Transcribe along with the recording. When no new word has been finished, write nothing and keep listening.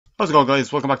How's it going,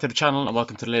 guys? Welcome back to the channel and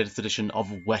welcome to the latest edition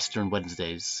of Western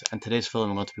Wednesdays. And today's film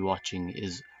I'm going to be watching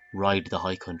is Ride the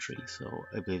High Country. So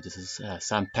I believe this is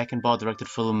Sam Peckinpah directed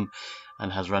film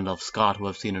and has Randolph Scott, who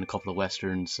I've seen in a couple of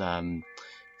westerns, 7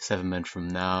 Men From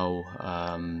Now.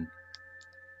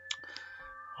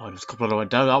 There's a couple of other ones.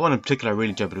 That one in particular I really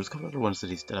enjoyed, but there's a couple of other ones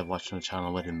that I've watched on the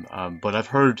channel with him. But I've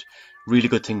heard really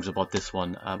good things about this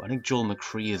one. I think Joel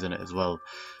McCrea is in it as well.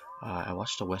 I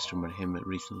watched a western with him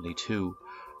recently too.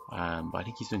 But I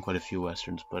think he's doing quite a few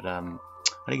westerns. But I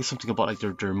think it's something about like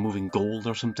they're moving gold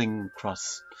or something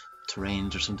across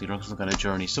terrains or something, or some kind of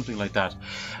journey, something like that.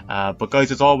 But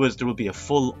guys, as always, there will be a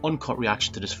full uncut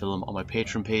reaction to this film on my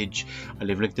Patreon page. I'll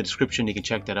leave a link in the description. You can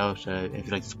check that out. If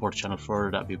you'd like to support the channel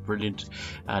further, that'd be brilliant.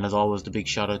 And as always, the big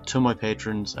shout out to my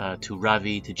patrons, to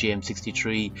Ravi, to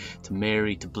JM63, to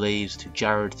Mary, to Blaze, to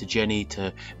Jared, to Jenny,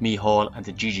 to Me Hall, and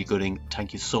to Gigi Gooding.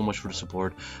 Thank you so much for the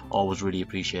support. Always really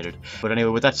appreciated. But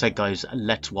anyway, with that said, guys,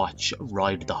 let's watch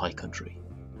Ride the High Country.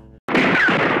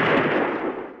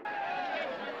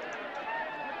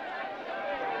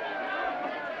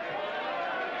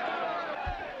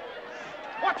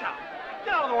 Watch out!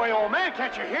 Get out of the way, old man!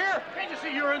 Can't you hear? Can't you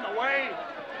see you're in the way?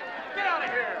 Get out of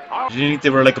here! Do you think they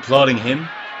were like applauding him?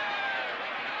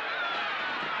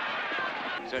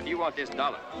 So if you want this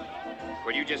dollar,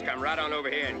 well, you just come right on over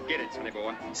here and get it, sonny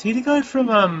boy. Is he the guy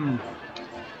from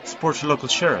Sports Your Local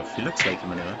Sheriff? He looks like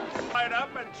him anyway. Ride up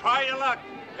and try your luck.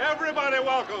 Everybody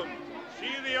welcome.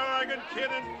 See the Oregon kid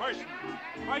in person.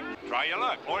 Right? Try your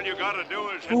luck. All you gotta do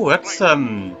is hit Oh, that's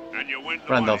and you win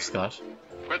the Randolph money. Scott.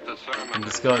 Quit the sermon. And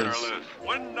this guy's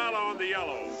 $1 on the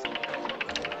yellow.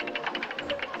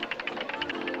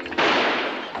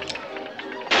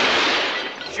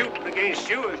 Shooting against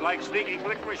you is like sneaking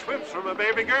licorice whips from a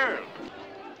baby girl.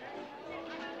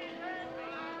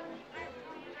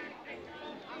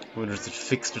 I wonder if it's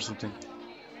fixed or something.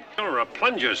 You're a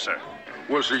plunger, sir.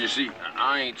 Well, sir, you see,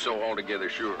 I ain't so altogether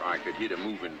sure I could hit a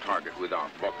moving target without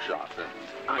buckshot.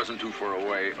 I wasn't too far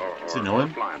away or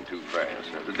flying too fast.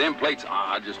 But them plates,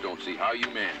 I just don't see how you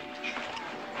manage.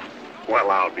 Well,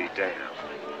 I'll be damned.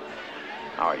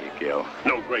 How are you, Gil?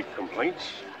 No great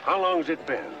complaints. How long's it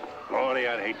been? Lordy,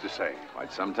 I'd hate to say.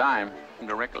 Quite some time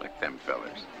to recollect them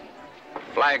fellers.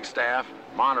 Flagstaff,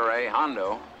 Monterey,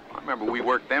 Hondo. I remember we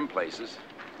worked them places.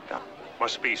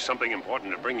 Must be something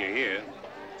important to bring you here.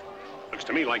 Looks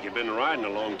to me like you've been riding a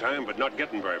long time, but not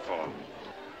getting very far.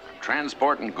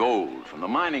 Transporting gold from the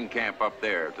mining camp up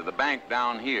there to the bank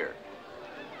down here.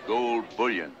 Gold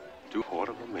bullion.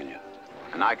 $250,000.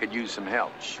 And I could use some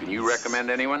help. Can you recommend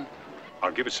anyone?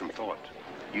 I'll give it some thought.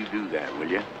 You do that, will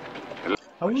you?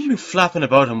 I wouldn't be flapping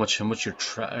about how much you're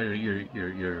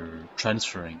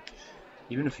transferring,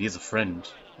 even if he is a friend.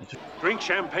 Drink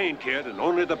champagne, kid, and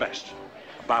only the best.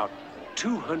 About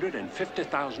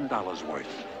 $250,000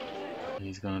 worth.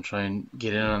 He's gonna try and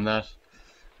get in on that.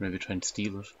 Maybe try and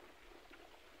steal it.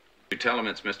 You tell him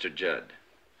it's Mr. Judd.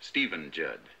 Stephen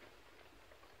Judd.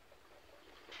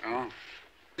 Oh.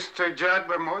 Mr. Judd,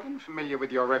 we're more than familiar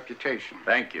with your reputation.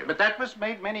 Thank you. But that was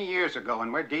made many years ago,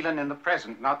 and we're dealing in the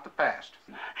present, not the past.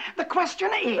 The question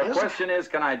The question is,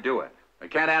 can I do it? I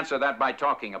can't answer that by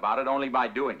talking about it, only by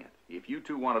doing it. If you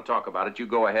two want to talk about it, you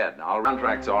go ahead. Our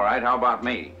contract's all right. How about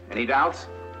me? Any doubts?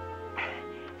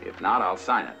 If not, I'll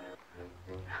sign it.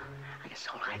 I guess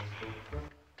all right.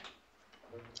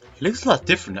 He looks a lot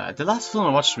different. The last film I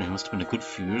watched from him must have been a good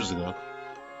few years ago.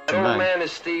 That old man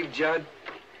is Steve Judd.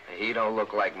 He don't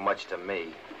look like much to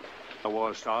me. I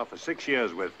was star for 6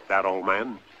 years with that old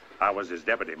man. I was his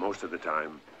deputy most of the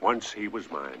time. Once he was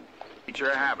mine. Eat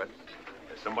your habit.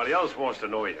 If somebody else wants to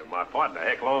know you, my partner,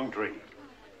 Heck Longtree.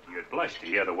 You'd blush to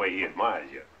hear the way he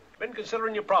admires you. Been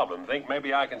considering your problem. Think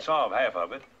maybe I can solve half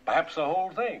of it. Perhaps the whole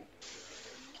thing.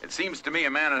 It seems to me a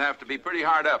man would have to be pretty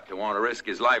hard up to want to risk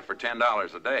his life for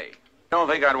 $10 a day. Don't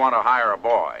think I'd want to hire a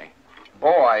boy.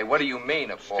 Boy, what do you mean,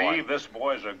 a boy? Steve, this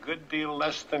boy's a good deal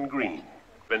less than green.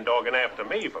 Been dogging after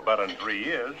me for better than 3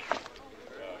 years.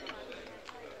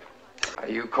 Are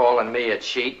you calling me a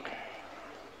cheat?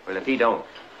 Well, if he don't,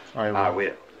 I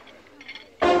will.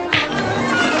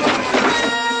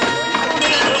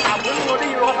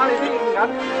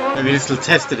 Maybe this will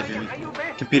test it if you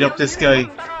can beat up this guy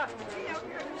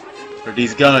or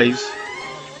these guys.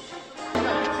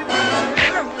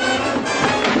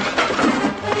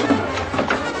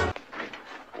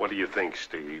 What do you think,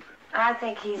 Steve? I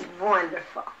think he's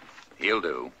wonderful. He'll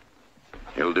do.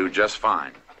 He'll do just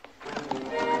fine.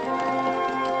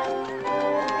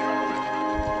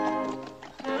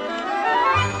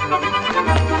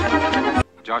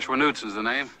 Joshua Newts is the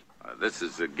name. This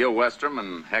is Gil Westrom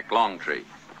and Heck Longtree.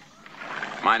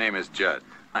 My name is Judd.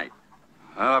 Night.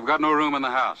 I've got no room in the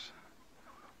house.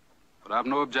 But I've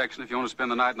no objection if you want to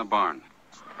spend the night in the barn.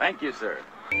 Thank you, sir.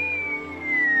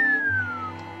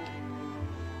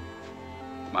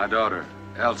 My daughter,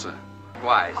 Elsa,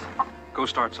 Wise. go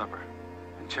start supper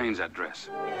and change that dress.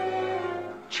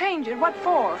 Change it? What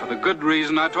for? For the good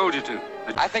reason I told you to.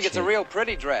 I think it's a real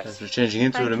pretty dress. As we're changing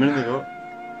into it a minute ago.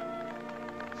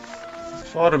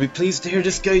 Father will be pleased to hear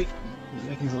this guy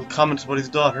making little comments about his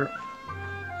daughter.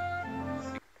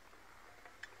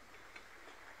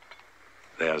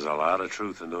 There's a lot of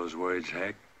truth in those words,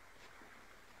 Hank.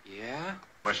 Yeah?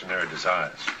 Missionary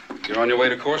desires. You're on your way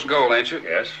to Course Gold, ain't you?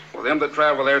 Yes. Well, them that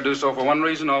travel there do so for one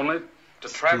reason only, to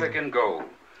traffic in gold.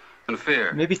 And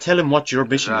fear. Maybe tell him what your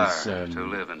mission is. Desire to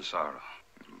live in sorrow.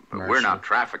 But Marshall. we're not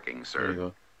trafficking, There you sir.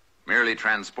 go. Merely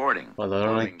transporting. Well, I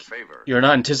don't doing think favor, you're not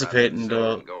rather anticipating than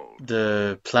selling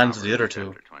the plans of the other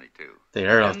two. Chapter 22. They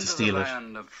are out End to of steal the it.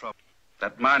 land of trouble.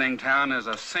 That mining town is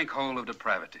a sinkhole of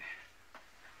depravity.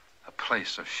 A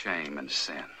place of shame and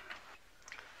sin.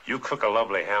 You cook a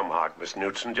lovely ham hock, Miss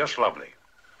Knudsen, just lovely.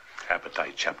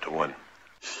 Appetite, Chapter 1.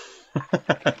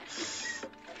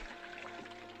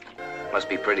 Must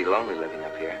be pretty lonely living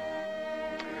up here.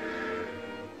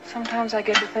 Sometimes I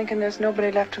get to thinking there's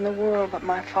nobody left in the world but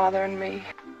my father and me.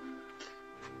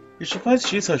 You're surprised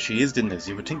she is how she is, didn't you?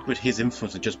 You would think with his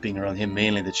influence and just being around him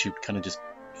mainly that she would kind of just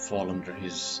fall under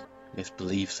his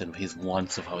beliefs and his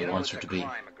wants of how he wants her to be. A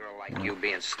girl like you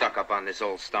being stuck up on this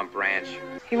old stump ranch.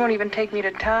 He won't even take me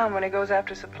to town when he goes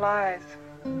after supplies.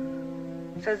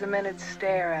 Says the men would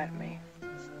stare at me.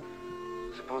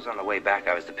 Suppose on the way back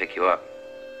I was to pick you up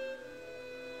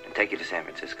and take you to San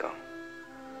Francisco.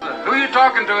 Who are you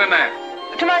talking to in there?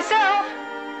 To myself!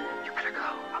 You better go.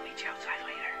 I'll meet you outside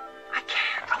later. I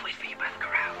can't. I'll wait for you by the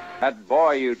corral. That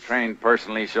boy you trained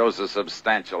personally shows a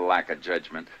substantial lack of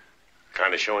judgment.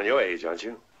 Kind of showing your age, aren't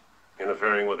you?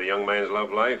 Interfering with a young man's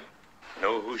love life?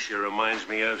 Know who she reminds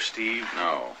me of, Steve?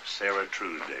 No. Sarah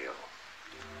Truesdale.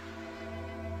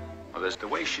 Well, there's the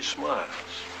way she smiles.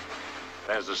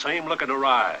 There's the same look in her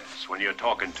eyes when you're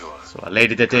talking to her. So a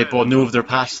lady that they both knew of their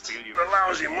past. The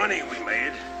lousy money we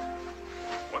made.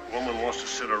 What woman wants to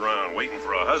sit around waiting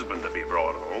for a husband to be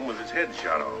brought home with his head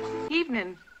shot off?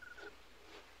 Evening.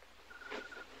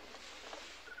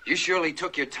 You surely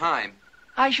took your time.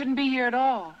 I shouldn't be here at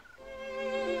all.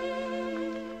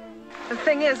 The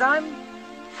thing is, I'm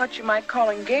what you might call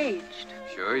engaged.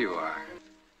 Sure you are.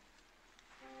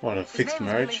 What, a His fixed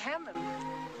name's marriage? Willie Hammond.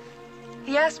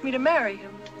 He asked me to marry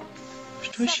him.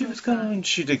 She was gone.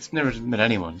 She'd never met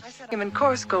anyone. I sent him in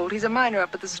Course Gold. He's a miner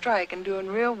up at the strike and doing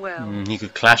real well. He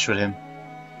could clash with him.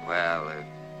 Well,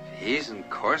 if he's in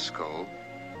Course Gold,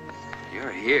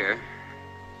 you're here.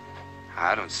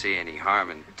 I don't see any harm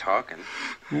in talking.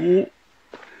 Ooh.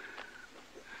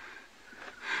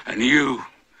 And you,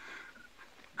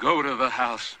 go to the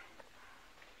house.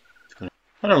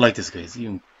 I don't like this guy. He's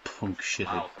even punk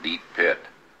shithead. Deep pit.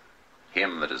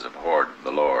 Him that is abhorred of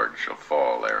the Lord shall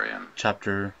fall therein.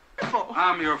 Chapter.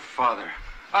 I'm your father.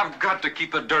 I've got to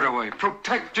keep the dirt away.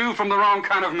 Protect you from the wrong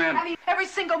kind of men. I mean, every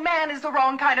single man is the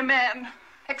wrong kind of man.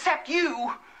 Except you.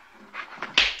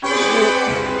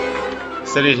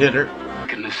 Said he'd hit her.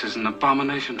 Wickedness is an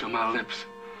abomination to my lips.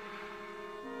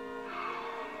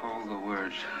 All the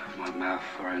words of my mouth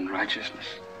are in righteousness.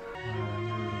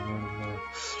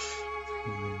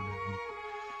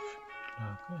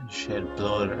 And shed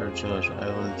blood or judge I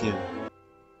will give.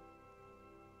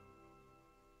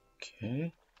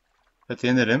 Okay. At the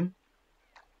end of him.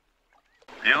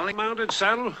 The only mounted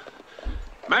saddle?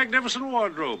 Magnificent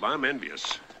wardrobe. I'm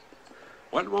envious.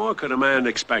 What more could a man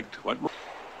expect? What more?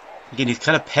 Again, he's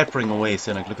kind of peppering away,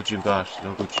 saying like, look what you've got,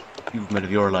 look what you've made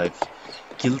of your life.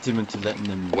 Guilt him into letting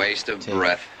him Waste of take.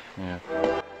 breath. Yeah.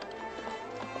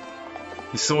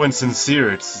 He's so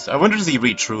insincere. I wonder does he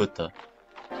read through it though?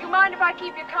 Do you mind if I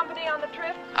keep you company on the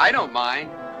trip? I don't mind.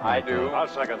 I do. I'll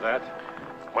second that.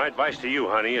 My advice to you,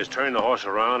 honey, is turn the horse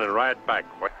around and ride back.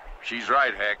 She's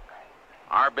right, Heck.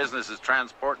 Our business is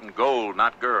transporting gold,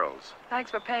 not girls.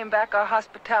 Thanks for paying back our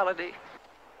hospitality.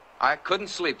 I couldn't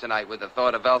sleep tonight with the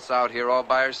thought of Elsa out here all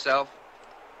by herself.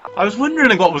 I was wondering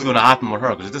like, what was going to happen with her,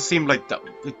 because it just seemed like that.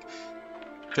 Like,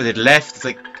 after they'd left, it's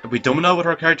like, are we done now with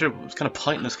her character? It was kind of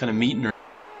pointless, kind of meeting her.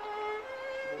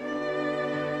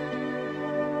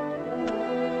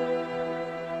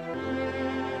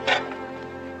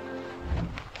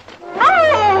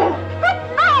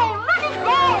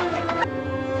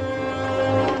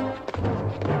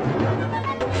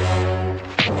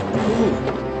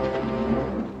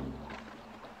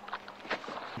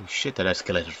 Shit, that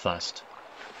escalated fast.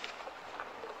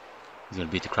 He's gonna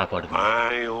beat the crap out of him.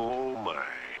 My, oh my.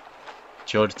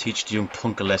 Joe to teach the young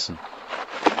punk a lesson.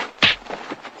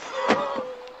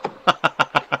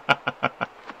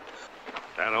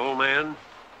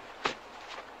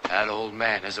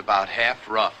 is about half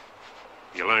rough.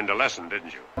 You learned a lesson,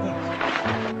 didn't you?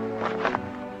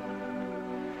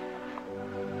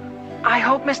 I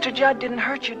hope Mr. Judd didn't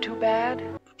hurt you too bad.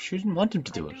 She didn't want him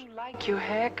to do I it. do like you,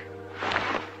 Heck.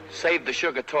 Save the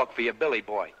sugar talk for your Billy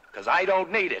boy, because I don't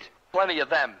need it. Plenty of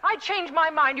them. I changed my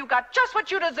mind. You got just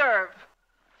what you deserve.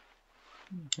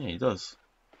 Yeah, he does.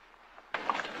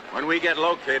 When we get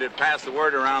located, pass the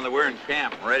word around that we're in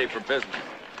camp, ready for business.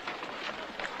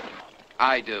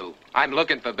 I do. I'm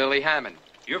looking for Billy Hammond.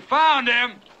 You found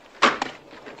him!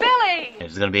 Billy!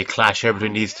 There's going to be a clash here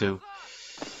between these two.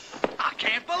 I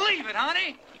can't believe it,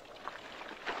 honey.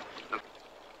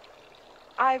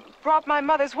 I brought my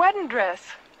mother's wedding dress.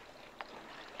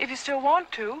 If you still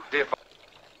want to.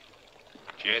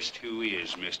 Just who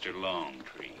is Mr.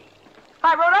 Longtree?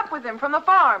 I rode up with him from the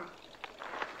farm.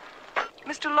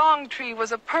 Mr. Longtree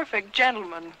was a perfect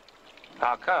gentleman.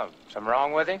 How come? Something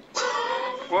wrong with him?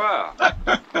 Well,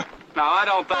 no, I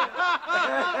don't think.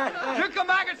 You come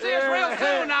back and see us real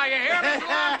soon now, you hear, Mr.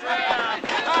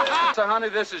 Longtree? So, honey,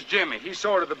 this is Jimmy. He's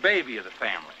sort of the baby of the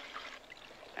family.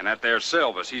 And that there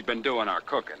Silvers, he's been doing our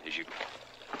cooking, as you...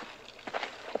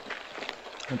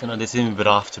 I don't know, they seem a bit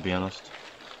off, to be honest.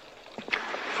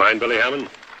 Find Billy Hammond?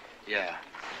 Yeah.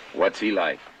 What's he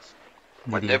like?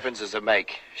 What difference does it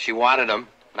make? She wanted him.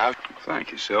 Now...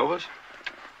 Thank you, Silvers.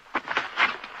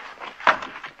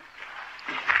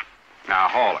 Now,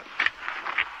 haul it.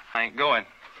 I ain't going.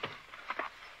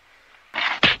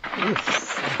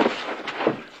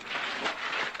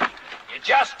 You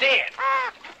just did.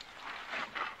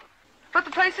 But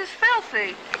the place is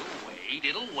filthy.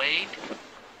 It'll wait.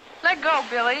 Let go,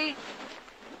 Billy.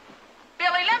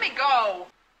 Billy, let me go.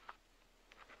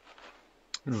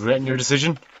 Regretting your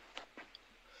decision?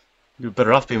 You're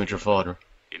better off being with your father.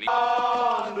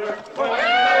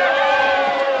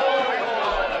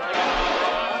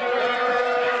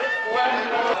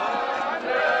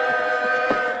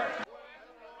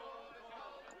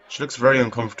 She looks very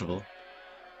uncomfortable.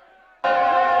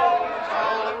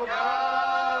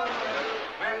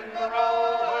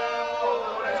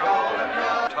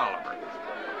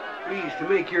 Pleased to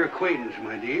make your acquaintance,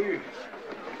 my dear.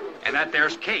 And that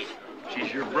there's Kate.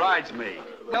 She's your bridesmaid.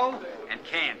 No, and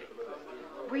Candy.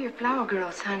 We're your flower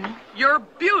girls, honey. You're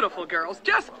beautiful girls.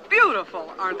 Just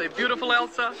beautiful. Aren't they beautiful,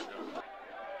 Elsa?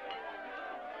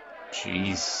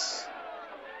 Jeez.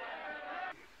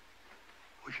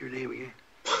 What's your name again?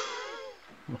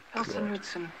 Elsa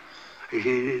Knudsen. Do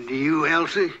you,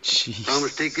 Elsie? Jeez.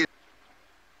 Promise to take it.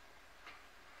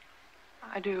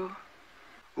 I do.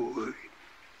 Oh,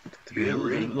 To be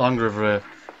longer of a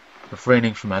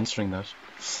refraining from answering that.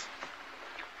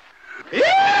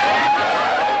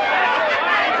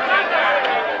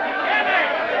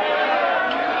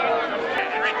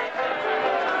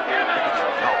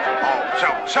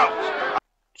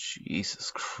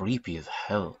 Jesus, creepy as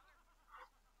hell.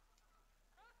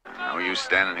 No use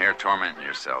standing here tormenting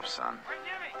yourself, son.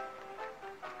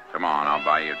 Come on, I'll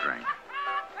buy you a drink.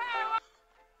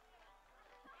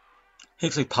 He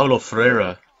looks like Paulo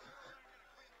Ferreira,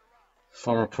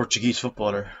 former Portuguese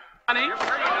footballer. Honey?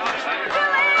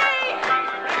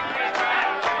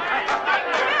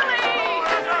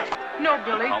 No,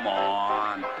 Billy. Come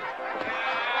on.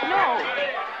 No.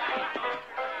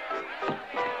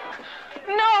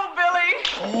 No, Billy.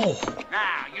 Oh,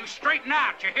 Now, you straighten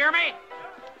out, you hear me?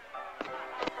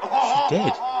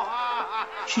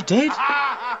 she did.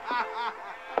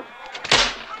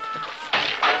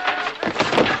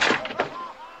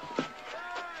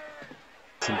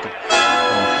 She did.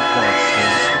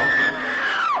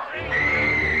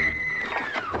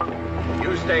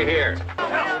 You stay here.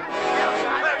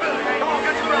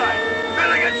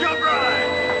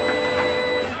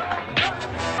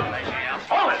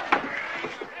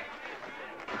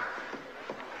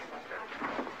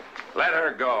 Let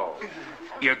her go.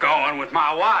 You're going with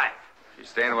my wife. She's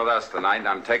staying with us tonight, and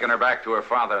I'm taking her back to her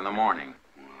father in the morning.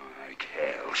 Like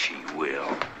hell she will.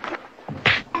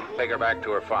 Take her back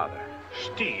to her father.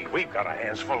 Steve, we've got our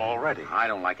hands full already. I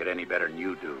don't like it any better than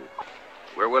you do.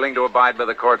 We're willing to abide by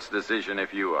the court's decision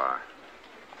if you are.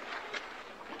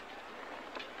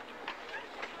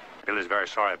 Billy's very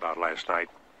sorry about last night.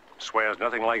 Swears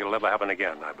nothing like it'll ever happen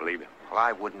again, I believe him. Well,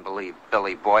 I wouldn't believe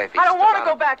Billy boy if he I don't stood want to on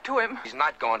go him. back to him. He's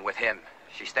not going with him.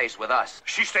 She stays with us.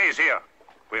 She stays here.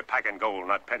 We're packing gold,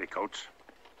 not petticoats.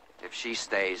 If she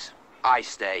stays, I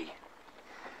stay.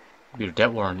 You're a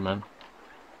debt warrant, man.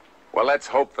 Well, let's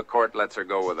hope the court lets her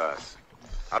go with us.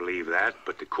 I believe that,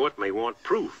 but the court may want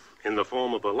proof in the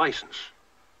form of a license.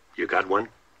 You got one?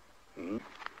 You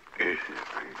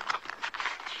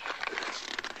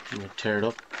tear it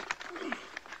up.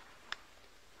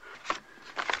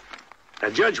 Now,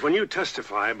 Judge, when you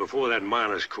testify before that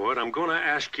minors' court, I'm going to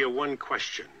ask you one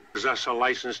question. Possess a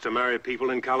license to marry people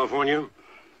in California?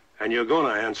 And you're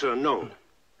going to answer no.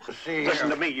 See, Listen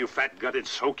to me, you fat-gutted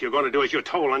soak. You're going to do as you're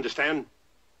told, understand?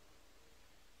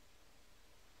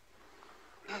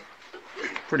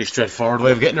 Pretty straightforward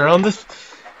way of getting around this.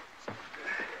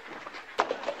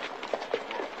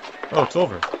 Oh, it's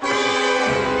over.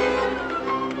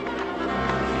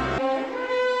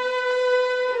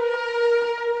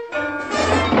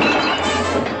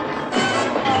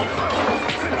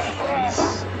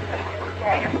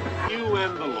 You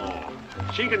and the law.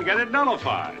 She can get it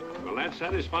nullified. Will that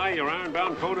satisfy your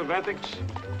ironbound code of ethics?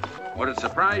 Would it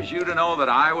surprise you to know that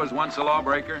I was once a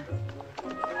lawbreaker?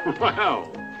 Well,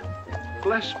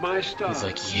 bless my stars. He's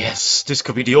like, yes, this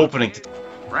could be the opening.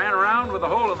 Ran around with a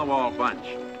hole-in-the-wall bunch.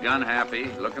 Gun happy,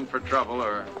 looking for trouble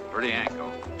or pretty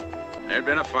ankle. There'd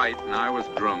been a fight and I was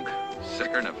drunk,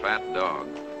 sicker'n a fat dog.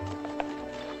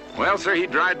 Well, sir, he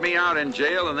dragged me out in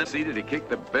jail and then proceeded to kick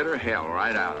the bitter hell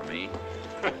right out of me.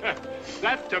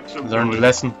 That took some Learned the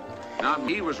lesson. Now,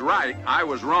 he was right, I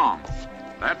was wrong.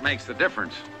 That makes the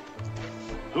difference.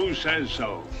 Who says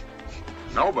so?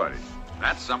 Nobody.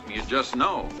 That's something you just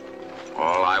know.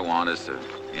 All I want is to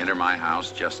enter my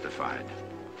house justified.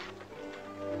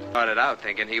 Started out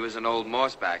thinking he was an old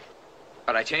mossback,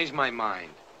 but I changed my mind.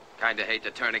 Kinda hate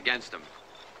to turn against him.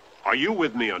 Are you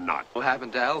with me or not? What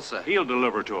happened to Elsa? He'll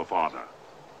deliver to her father.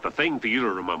 The thing for you to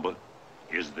remember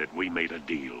is that we made a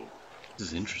deal. This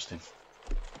is interesting.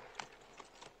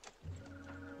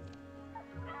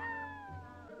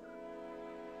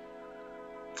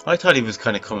 I thought he was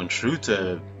kind of coming through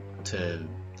to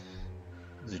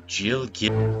the Jill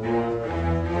Gill.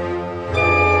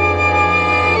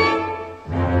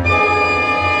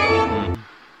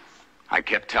 I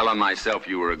kept telling myself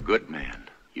you were a good man.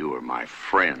 You were my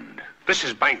friend. This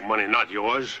is bank money, not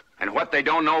yours. And what they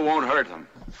don't know won't hurt them.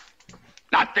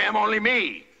 Not them, only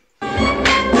me.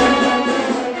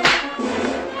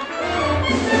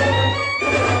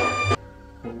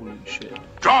 Holy shit.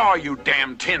 Draw, you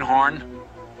damn tin horn.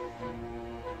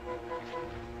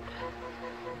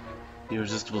 The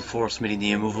irresistible force meeting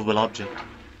the immovable object.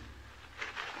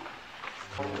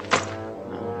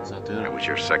 No, he's not doing That it. was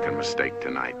your second mistake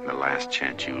tonight and the last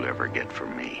chance you'll ever get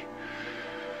from me.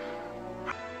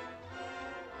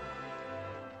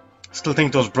 I still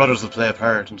think those brothers will play a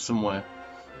part in some way.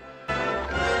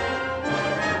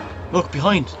 Look,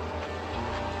 behind!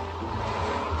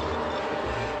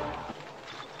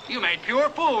 You made pure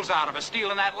fools out of us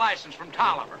stealing that license from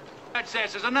Tolliver. That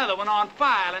says there's another one on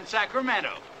file in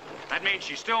Sacramento. That means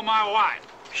she's still my wife.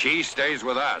 She stays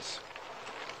with us.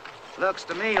 Looks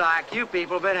to me like you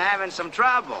people been having some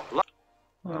trouble.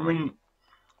 I mean,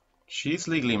 she's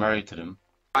legally married to them.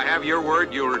 I have your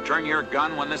word you'll return your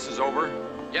gun when this is over?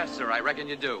 Yes, sir, I reckon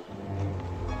you do.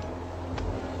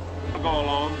 I'll go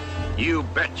along. You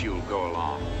bet you'll go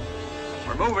along.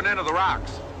 We're moving into the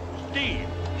rocks. Steve.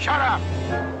 Shut up!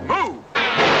 Move!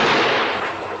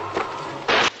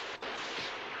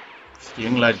 Is the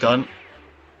young lad gone?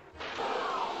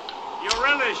 You're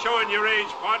really showing your age,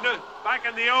 partner. Back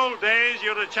in the old days,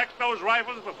 you'd have checked those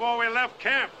rifles before we left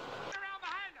camp.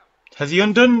 Has he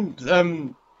undone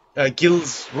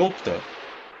Gil's rope though?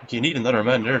 Do you need another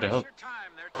man there to help?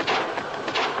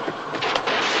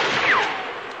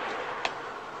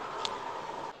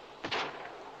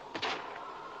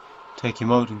 Take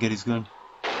him out and get his gun.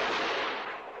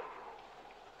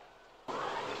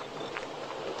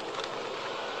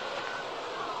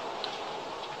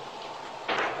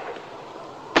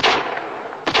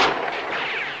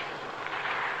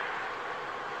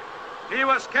 He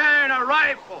was carrying a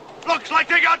rifle. Looks like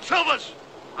they got Silvers.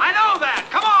 I know that.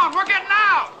 Come on, we're getting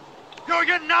out. You're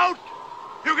getting out?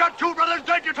 You got two brothers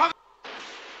dead, you're talking...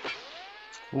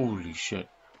 Holy shit.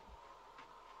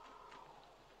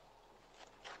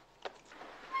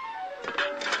 There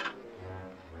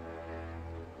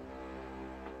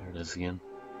it is again.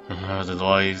 The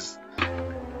lies.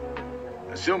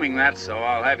 Assuming that's so,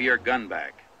 I'll have your gun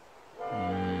back.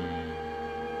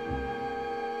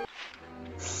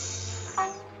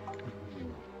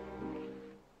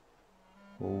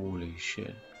 Holy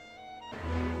shit.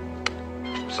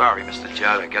 Sorry, Mr.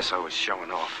 Judd. I guess I was showing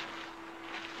off.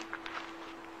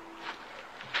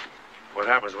 What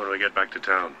happens when we get back to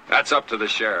town? That's up to the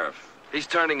sheriff. He's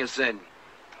turning us in.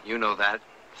 You know that.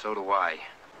 So do I.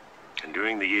 And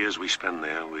during the years we spend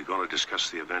there, we're going to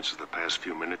discuss the events of the past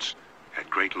few minutes at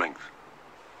great length.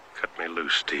 Cut me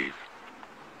loose, Steve.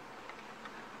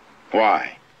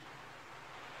 Why?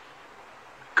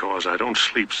 Because I don't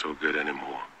sleep so good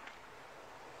anymore.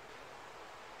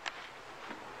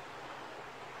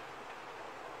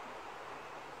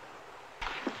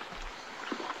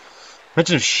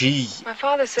 Imagine if she My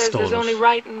father says stole there's it. only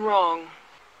right and wrong.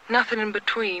 Nothing in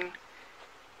between.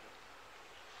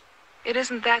 It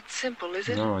isn't that simple, is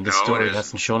it? No, and this No, it story isn't.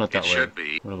 hasn't shown it that It way. should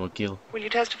be. What about Gil? Will you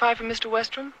testify for Mr.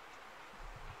 Westrom?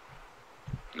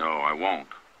 No, I won't.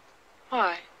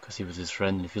 Why? Because he was his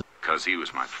friend. And he feels, Because he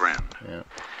was my friend. yeah.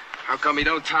 How come you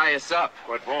don't tie us up?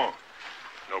 What for?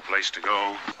 No place to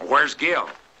go. Where's Gil?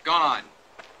 Gone.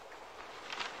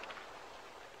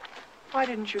 Why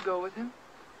didn't you go with him?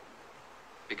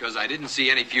 Because I didn't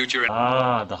see any future in...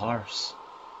 Ah, the horse.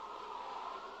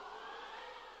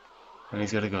 And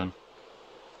he's got a gun.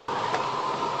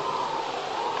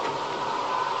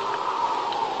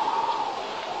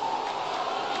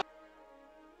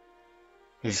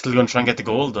 He's still going to try and get the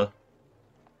gold, though.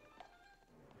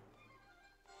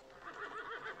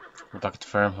 We're back at the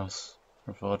farmhouse.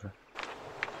 Her father.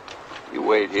 You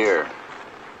wait here.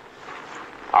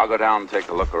 I'll go down and take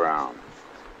a look around.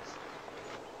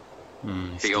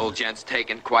 The old gent's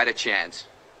taken quite a chance.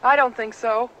 I don't think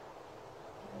so.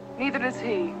 Neither does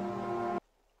he.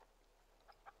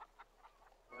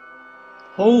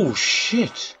 Oh,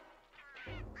 shit!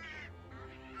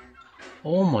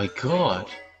 Oh my god.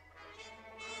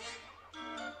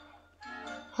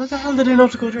 How the hell did he know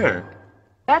to go there?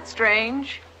 That's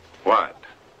strange. What?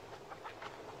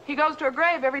 He goes to a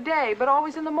grave every day, but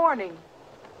always in the morning.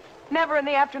 Never in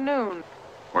the afternoon.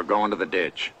 We're going to the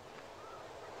ditch.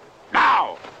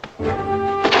 Now!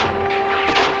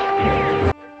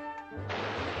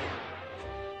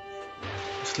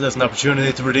 Still has an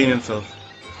opportunity to redeem himself.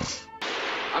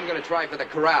 I'm gonna try for the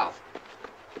corral.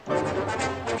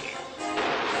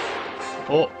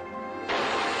 Oh.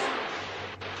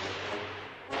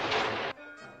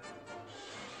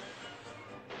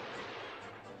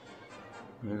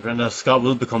 Randolph Scott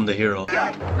will become the hero.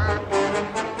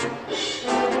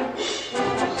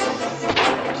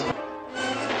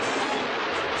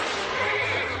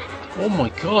 Oh my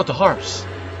god, the horse!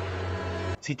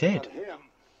 Is he dead?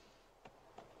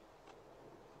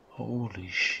 Holy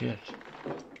shit.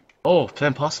 Oh,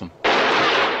 playing possum.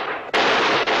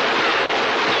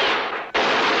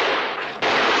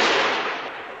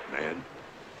 Ned?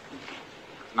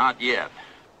 Not yet.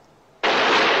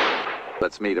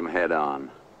 Let's meet him head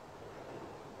on.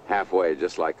 Halfway,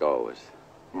 just like always.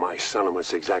 My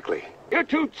sentiments exactly. You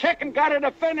two chicken gutted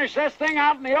to finish this thing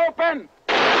out in the open.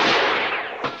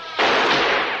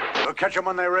 We'll catch them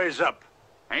when they raise up.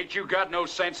 Ain't you got no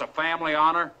sense of family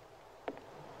honor?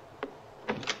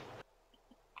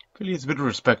 Really needs a bit of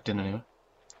respect in anyway.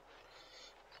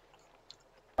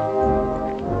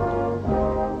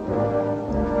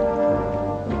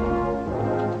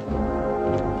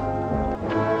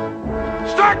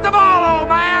 Start the ball, old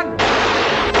man!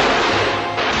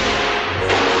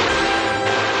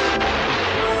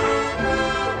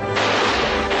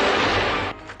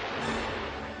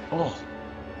 Oh.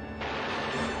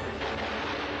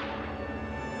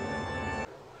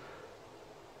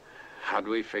 How'd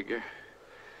we figure?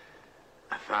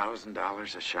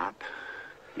 $1,000 a shot?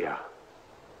 Yeah.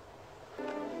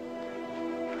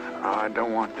 Oh, I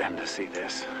don't want them to see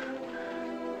this.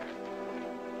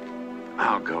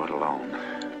 I'll go it alone.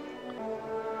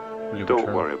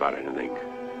 Don't worry about anything.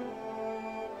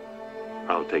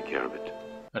 I'll take care of it.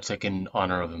 I'd take in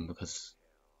honor of him because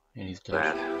he's dead.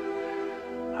 That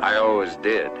I always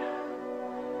did.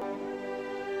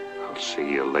 I'll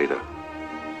see you later.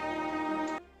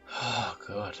 Oh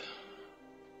god.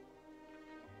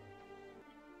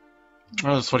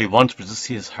 Oh, that's what he wanted, but just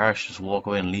see his heart just walk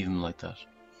away and leave him like that.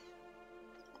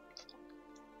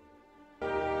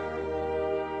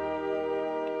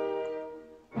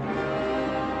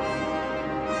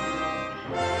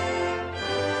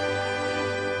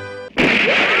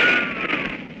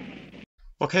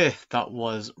 Okay, that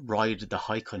was Ride the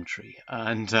High Country,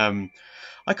 and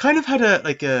I kind of had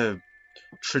a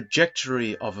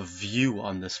trajectory of a view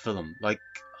on this film. Like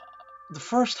the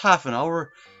first half an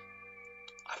hour,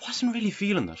 I wasn't really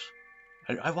feeling it.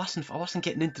 I wasn't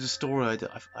getting into the story.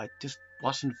 I just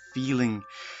wasn't feeling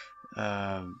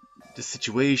the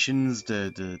situations,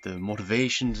 the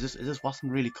motivations. It just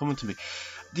wasn't really coming to me.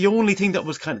 The only thing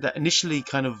that initially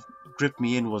kind of gripped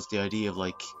me in was the idea of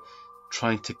like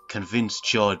trying to convince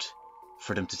Judd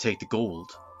for them to take the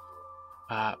gold.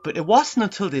 But it wasn't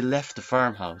until they left the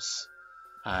farmhouse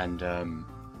and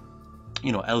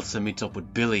Elsa meets up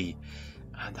with Billy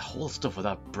and the whole stuff with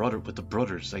the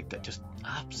brothers, like that, just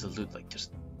absolute, like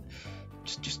just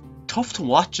tough to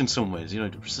watch in some ways.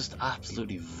 It was just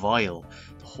absolutely vile,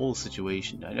 the whole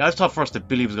situation. And I thought first that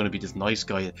Billy was going to be this nice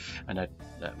guy, and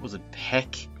that was a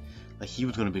Peck, like he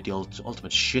was going to be the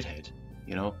ultimate shithead.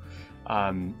 you know.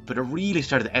 But it really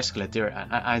started to escalate there,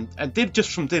 and then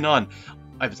just from then on,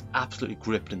 I was absolutely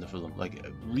gripped in the film. Like,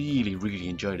 really, really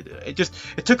enjoyed it.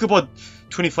 It took about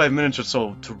 25 minutes or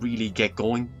so to really get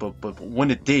going, but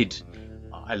when it did,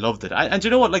 I loved it. And you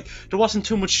know what? Like, there wasn't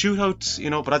too much shootouts, you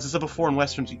know. But as I said before, in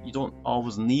westerns, you don't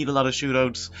always need a lot of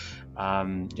shootouts.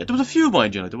 Yeah, there was a few,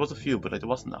 mind you, there was a few, but there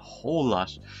wasn't a whole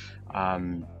lot.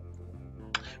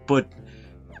 But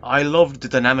I loved the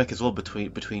dynamic as well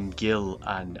between Gil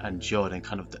and Judd, and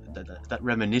kind of that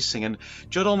reminiscing. And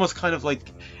Judd almost kind of like,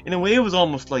 in a way, it was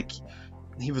almost like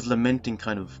he was lamenting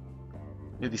kind of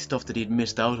maybe stuff that he'd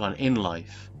missed out on in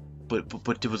life.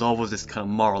 But there was always this kind of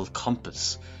moral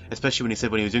compass, especially when he said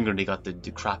when he was younger and he got the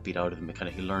crap beat out of him, and kind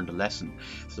of he learned a lesson.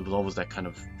 So there was always that kind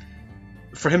of,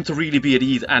 for him to really be at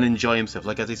ease and enjoy himself.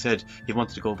 Like, as I said, he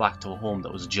wanted to go back to a home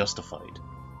that was justified,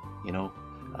 you know.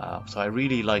 So I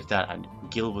really liked that, and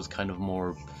Gil was kind of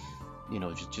more, you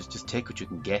know, just take what you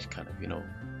can get, kind of, you know.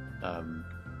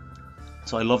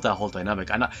 So I love that whole dynamic,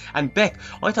 and Beck.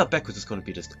 I thought Beck was just going to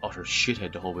be this utter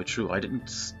shithead the whole way through. I didn't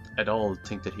at all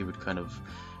think that he would kind of,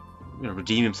 you know,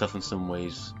 redeem himself in some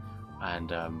ways,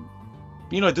 and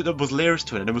you know, there was layers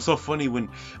to it, and it was so funny when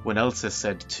Elsa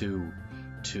said to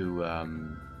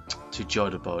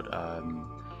Judd about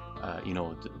you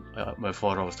know, my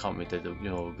father always taught me that, you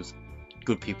know, it was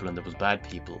good people and there was bad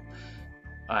people,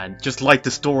 and just like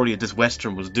the story of this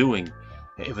western was doing,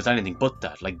 it was anything but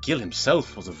that. Like, Gil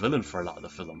himself was a villain for a lot of the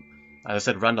film. As I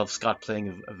said, Randolph Scott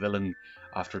playing a villain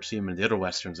after seeing him in the other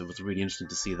westerns, it was really interesting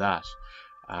to see that.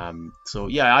 So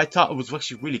yeah, I thought it was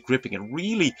actually really gripping, and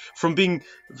really, from being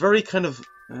very kind of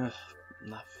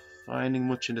not finding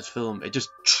much in this film, it just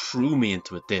threw me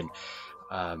into it then.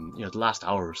 You know, the last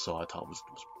hour or so I thought was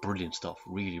brilliant stuff.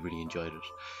 Really, really enjoyed it.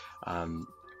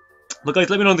 But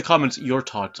guys, let me know in the comments your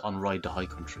thoughts on Ride to High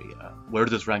Country. Where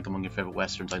does this rank among your favourite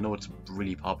westerns? I know it's a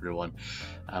really popular one.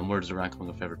 Where does it rank among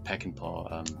your favourite Peck and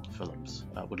Paw films?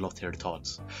 Would love to hear the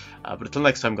thoughts. But until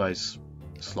next time, guys,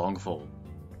 slán go fóill.